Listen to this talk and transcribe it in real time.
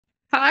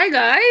Hi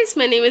guys,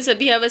 my name is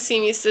Abhiya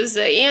Wasim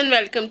Zai and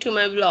welcome to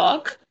my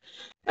vlog.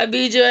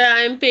 अभी जो है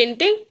I am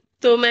painting.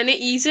 तो मैंने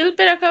ईजल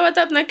पे रखा हुआ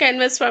था अपना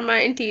canvas for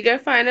my interior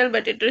final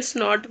but it is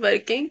not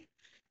working.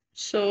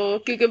 सो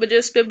क्योंकि मुझे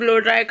उस पर ब्लो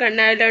ड्राई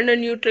करना है, learn a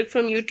new trick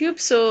from YouTube.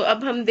 सो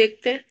अब हम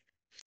देखते हैं।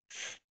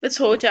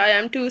 बस हो जाए, I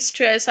am to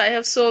stress, I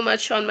have so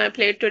much on my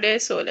plate today,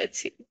 so let's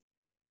see.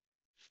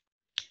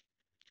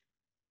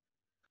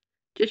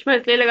 चश्मा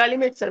इसलिए लगा ली,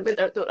 मेरे सर में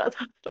दर्द हो रहा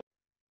था।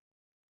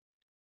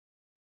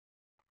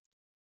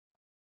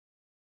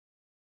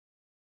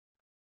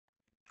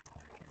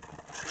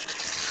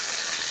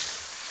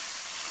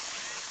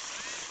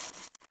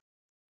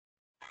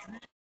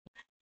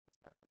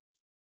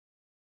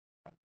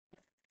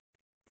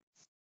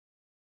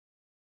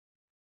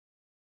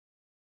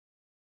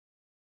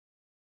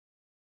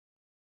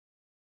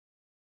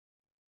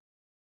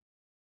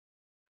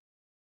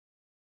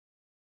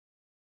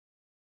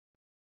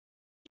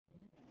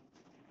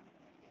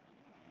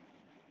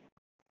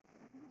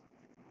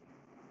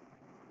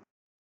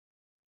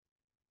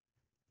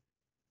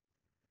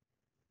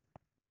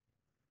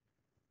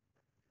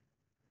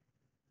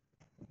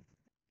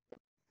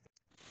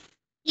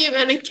 ये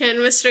मैंने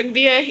कैनवस रख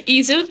दिया है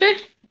ईजल पे।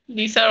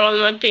 These are all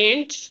my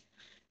paints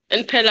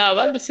and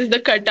Phalawa. This is the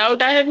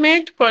cutout I have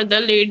made for the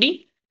lady.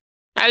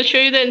 I'll show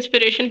you the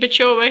inspiration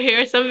picture over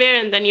here somewhere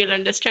and then you'll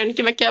understand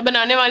कि मैं क्या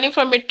बनाने वाली हूँ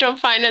for midterm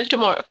final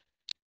tomorrow.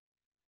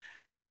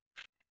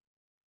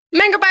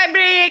 Mango pie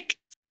break!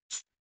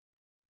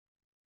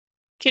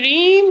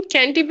 Cream,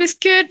 candy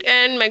biscuit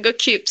and mango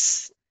cubes,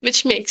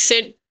 which makes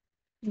it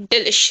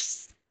delicious.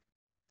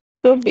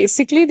 So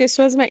basically this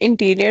was my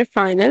interior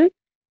final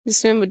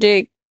जिसमें मुझे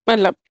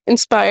मतलब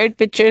inspired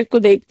picture को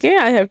देख के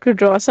I have to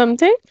draw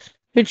something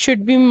which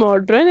should be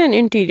modern and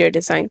interior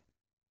design.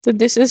 तो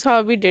this is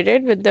how we did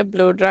it with the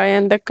blow dry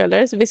and the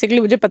colours. Basically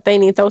मुझे पता ही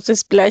नहीं था उसे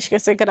स्प्लैश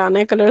कैसे कराना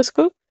है कलर्स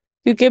को,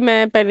 क्योंकि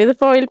मैं पहले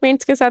दफ़ा ऑयल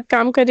पेंट्स के साथ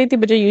काम कर रही थी।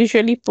 मुझे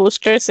यूजुअली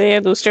पोस्टर से या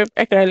दूसरे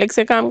एक्रेलिक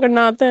से काम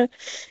करना आता है।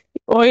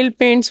 Oil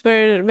paints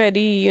were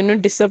very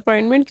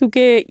disappointment,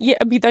 क्योंकि ये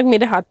अभी तक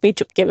मेरे हाथ पे ही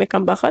चुपके हुए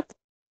कम बखत।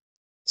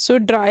 सो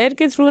ड्रायर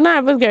के थ्रू ना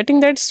I was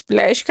getting that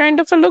splash kind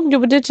of a look जो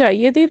मुझे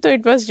चाहिए थी। तो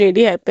it was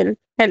really helping,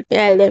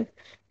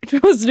 it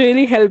was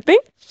really helping.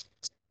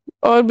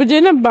 और मुझे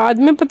ना बाद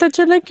में पता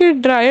चला कि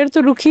ड्रायर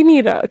तो रुक ही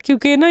नहीं रहा,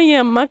 क्योंकि ना ये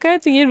अम्मा का है,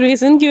 तो ये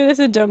रेजन की वजह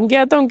से जम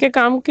गया था उनके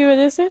काम की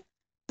वजह से।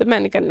 तो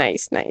मैंने कहा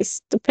नाइस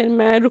नाइस, तो फिर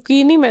मैं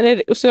रुकी नहीं, मैंने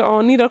उसे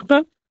ऑन ही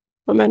रखा।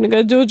 और मैंने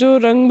कहा जो जो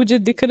रंग मुझे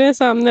दिख रहे हैं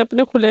सामने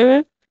अपने खुले हुए,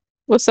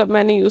 वो सब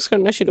मैंने यूज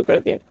करना शुरू कर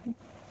दिया।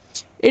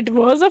 It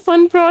was a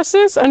fun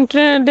process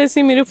until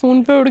जैसे मेरे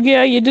फोन पे उड़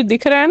गया। ये जो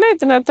दिख रहा है ना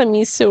इतना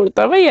तमीज से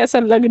उड़ता हुआ, ये ऐसा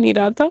लग नहीं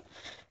रहा था।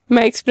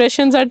 My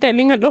expression are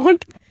telling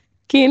allot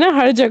कि ना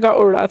हर जगह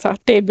उड़ रहा था,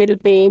 टेबल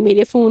पे,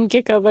 मेरे फोन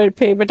के कवर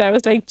पे। बट आई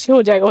वाज लाइक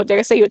हो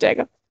जाएगा सही हो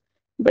जाएगा।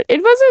 But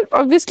it was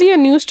obviously a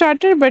new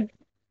starter, but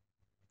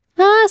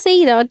हाँ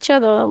सही था, अच्छा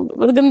था।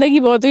 मतलब गंदगी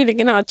बहुत हुई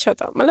लेकिन हाँ अच्छा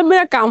था, मतलब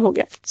मेरा काम हो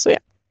गया। सो या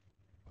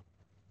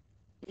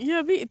ये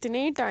अभी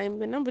इतने ही टाइम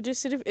में ना मुझे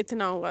सिर्फ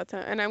इतना हुआ था,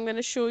 and I am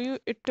gonna show you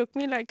it took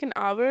me like an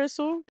hour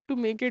so to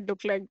make it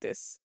look like this.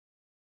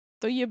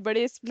 तो ये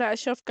बड़े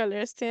स्प्लैश ऑफ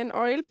कलर्स थे, and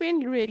oil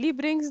paint really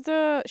brings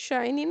the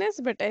शाइनीनेस,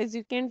 but as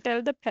you can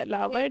tell the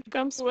फैलावा it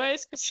comes हुआ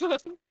इसके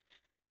साथ।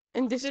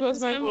 And this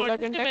was my गोला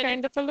गंडा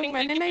kind of a look.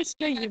 मैंने ना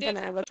इसका ये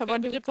बनाया हुआ था,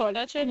 what do you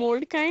call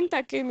mould kind,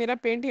 ताकि मेरा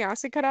पेंट यहाँ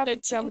से खराब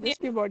जब मुझे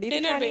इसकी बॉडी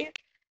दिखानी है।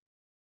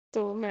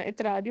 तो मैं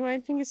इतरा रही हूँ आई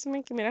थिंक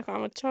इसमें कि मेरा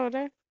काम अच्छा हो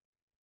रहा है।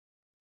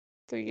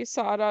 तो ये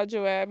सारा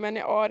जो है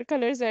मैंने और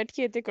कलर्स ऐड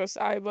किए थे because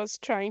I was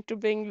trying to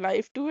bring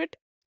life to it.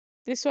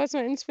 This was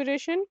my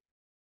inspiration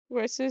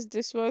versus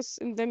this was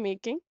in the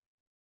making.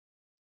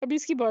 अभी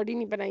इसकी बॉडी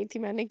नहीं बनाई थी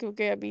मैंने,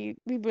 क्योंकि अभी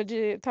भी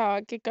मुझे था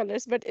कि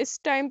कलर्स, बट इस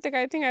टाइम तक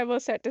I think I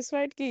was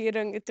satisfied कि ये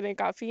रंग इतने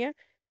काफ़ी हैं,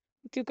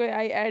 क्योंकि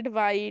I add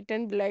white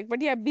and black.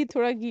 But ये अभी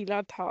थोड़ा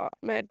गीला था,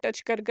 मैं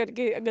टच कर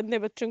करके गंदे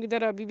बच्चों की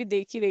तरह अभी भी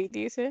देख ही रही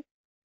थी इसे,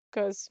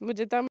 बिकॉज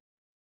मुझे था।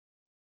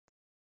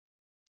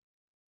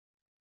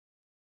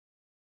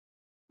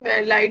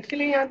 मैं लाइट के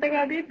लिए यहाँ तक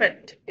आ गई,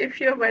 but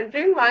if you are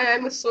wondering why I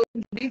am so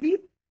busy,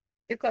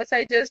 because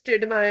I just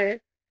did my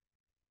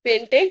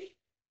painting.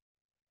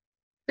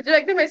 मुझे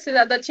लगता है मैं इससे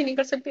ज्यादा अच्छी नहीं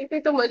कर सकती थी,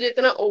 तो मुझे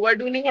इतना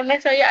ओवरडू नहीं करना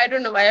चाहिए। I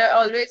don't know why I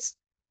always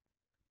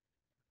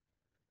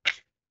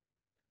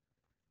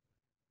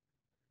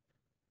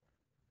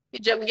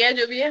जम गया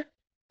जो भी है,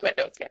 बट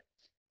ओके।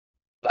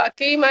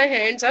 बाकी my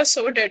hands are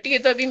so dirty.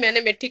 तो अभी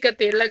मैंने मिट्टी का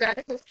तेल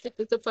लगाया है,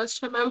 तो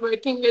first time I am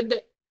working with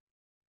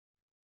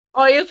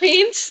oil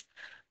paints.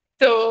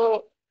 तो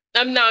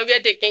अब now we are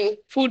taking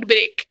food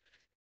break.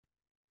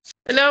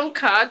 मतलब हम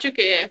खा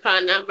चुके हैं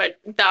खाना, बट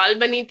दाल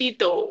बनी थी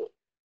तो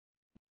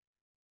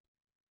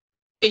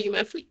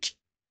मैं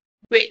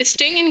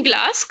वेस्टिंग इन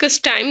ग्लास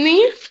कुछ टाइम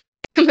नहीं है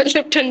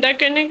मतलब ठंडा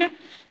करने का।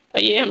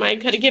 और ये हमारे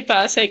घर के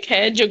पास एक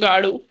है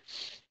जुगाड़ू,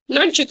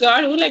 नॉट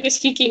जुगाड़ू, लाइक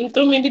इसकी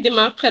कीमतों में भी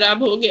दिमाग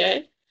खराब हो गया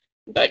है,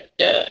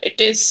 बट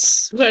इट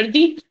इज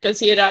वर्दी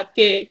बिकॉज ये रात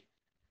के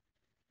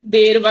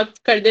देर वक्त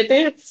कर देते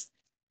हैं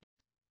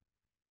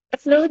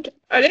अपलोड।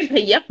 अरे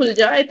भैया खुल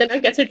जा, इतना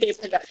कैसे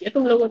टेप लगा दिया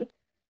तुम लोगों ने।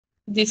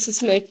 This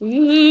is my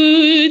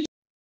food.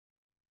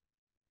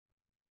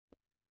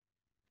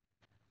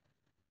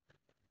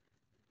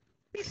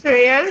 It's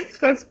real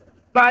because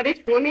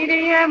बारिश हो नहीं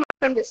रही है,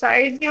 मौसम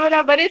डिसाइड नहीं हो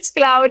रहा, but it's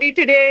cloudy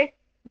today.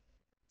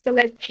 So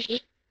let's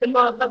see. The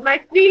but my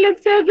tree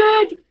looks so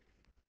good.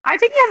 I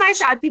think ये हमारे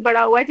साथ ही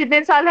बड़ा हुआ है,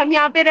 जितने साल हम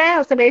यहाँ पे रहे हैं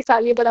उतने ही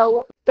साल ये बड़ा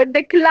हुआ. But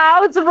the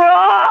clouds,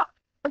 bro!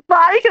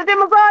 बारिश होते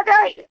मजा आ जाए.